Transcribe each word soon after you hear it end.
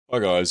Hi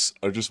guys,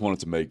 I just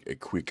wanted to make a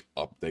quick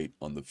update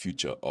on the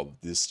future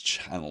of this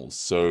channel.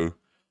 So,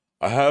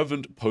 I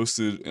haven't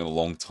posted in a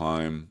long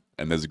time,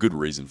 and there's a good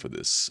reason for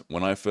this.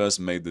 When I first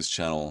made this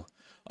channel,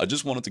 I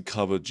just wanted to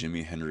cover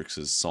Jimi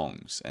Hendrix's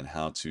songs and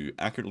how to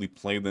accurately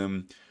play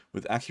them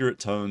with accurate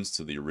tones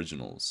to the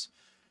originals.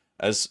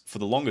 As for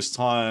the longest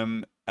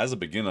time, as a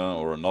beginner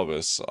or a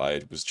novice,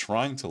 I was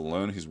trying to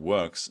learn his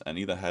works and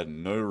either had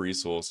no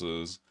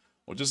resources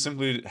or just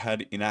simply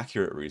had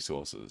inaccurate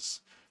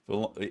resources.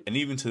 And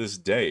even to this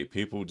day,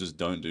 people just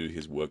don't do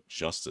his work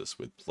justice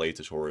with play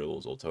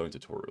tutorials or tone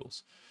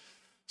tutorials.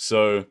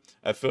 So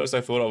at first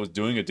I thought I was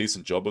doing a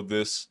decent job of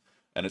this,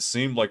 and it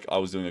seemed like I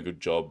was doing a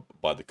good job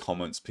by the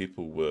comments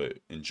people were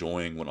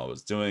enjoying what I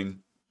was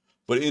doing.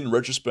 But in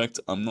retrospect,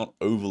 I'm not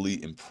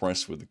overly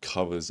impressed with the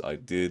covers I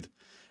did.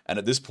 And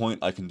at this point,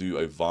 I can do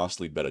a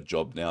vastly better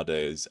job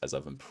nowadays as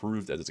I've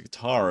improved as a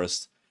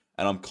guitarist.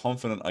 And I'm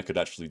confident I could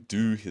actually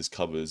do his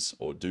covers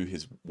or do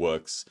his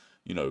works,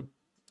 you know,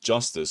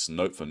 justice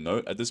note for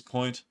note at this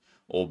point,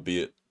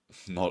 albeit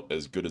not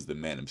as good as the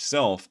man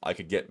himself. I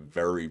could get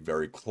very,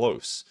 very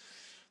close.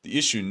 The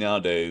issue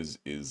nowadays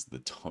is the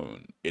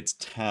tone. It's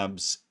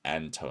tabs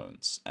and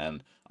tones,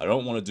 and I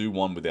don't want to do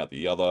one without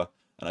the other,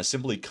 and I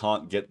simply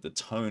can't get the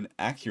tone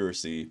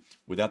accuracy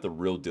without the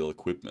real deal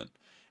equipment.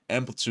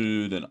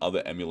 Amplitude and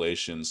other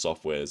emulation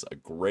softwares are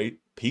great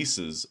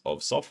pieces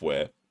of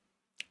software,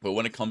 but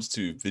when it comes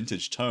to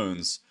vintage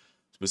tones,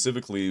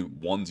 specifically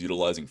ones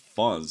utilizing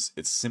fuzz,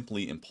 it's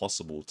simply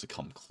impossible to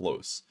come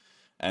close.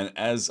 And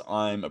as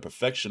I'm a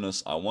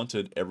perfectionist, I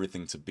wanted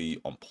everything to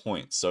be on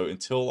point. So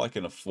until I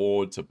can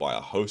afford to buy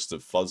a host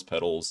of fuzz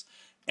pedals,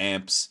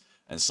 amps,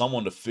 and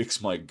someone to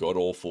fix my god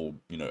awful,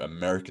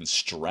 American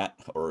Strat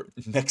or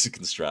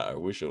Mexican Strat, I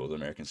wish it was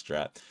American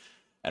Strat,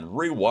 and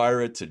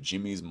rewire it to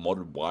Jimmy's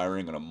modern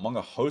wiring, and among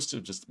a host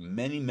of just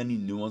many, many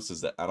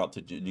nuances that add up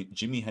to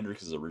Jimi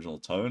Hendrix's original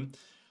tone,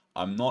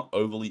 I'm not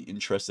overly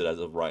interested as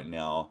of right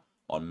now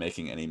on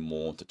making any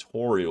more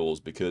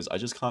tutorials because I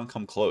just can't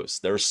come close.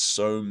 There are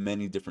so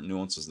many different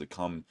nuances that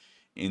come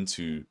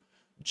into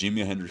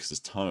Jimi Hendrix's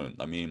tone.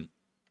 I mean,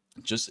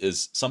 just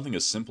as something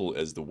as simple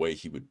as the way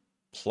he would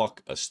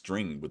pluck a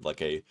string with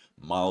like a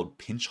mild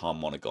pinch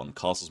harmonic on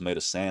Castles Made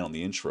of Sand on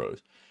the intro.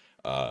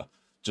 Uh,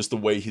 just the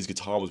way his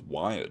guitar was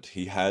wired.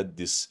 He had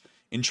this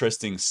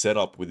interesting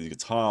setup with his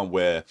guitar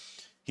where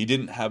he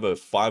didn't have a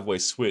five-way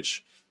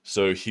switch,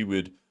 so he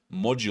would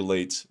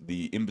modulate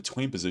the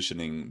in-between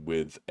positioning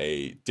with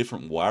a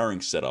different wiring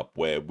setup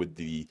where with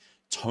the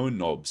tone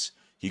knobs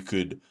he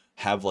could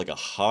have like a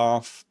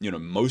half,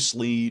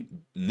 mostly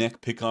neck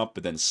pickup,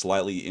 but then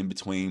slightly in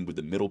between with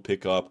the middle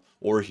pickup,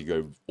 or he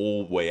could go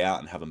all the way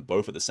out and have them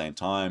both at the same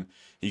time.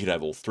 He could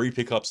have all three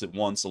pickups at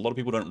once. A lot of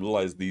people don't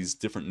realize these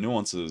different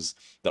nuances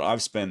that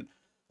I've spent,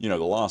 the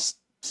last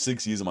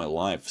 6 years of my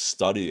life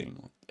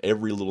studying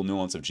every little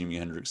nuance of Jimi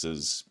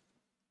Hendrix's,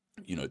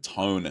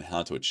 tone and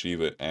how to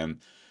achieve it. And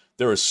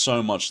there is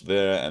so much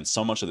there, and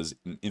so much of this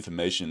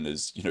information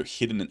is,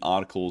 hidden in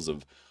articles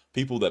of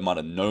people that might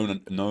have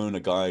known a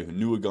guy who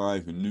knew a guy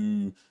who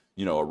knew,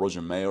 a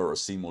Roger Mayer or a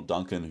Seymour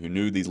Duncan who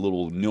knew these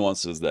little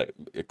nuances that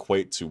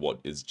equate to what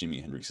is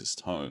Jimi Hendrix's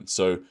tone.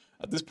 So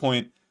at this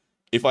point,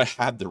 if I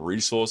had the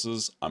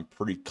resources, I'm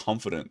pretty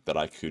confident that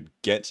I could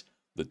get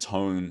the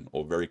tone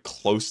or very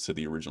close to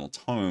the original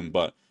tone,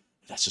 but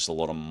that's just a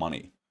lot of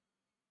money.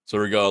 So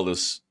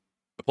regardless,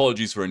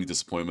 apologies for any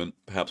disappointment.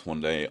 Perhaps one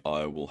day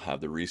I will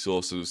have the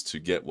resources to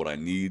get what I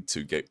need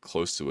to get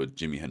close to a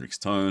Jimi Hendrix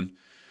tone.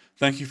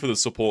 Thank you for the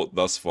support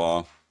thus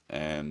far,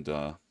 and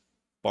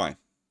bye.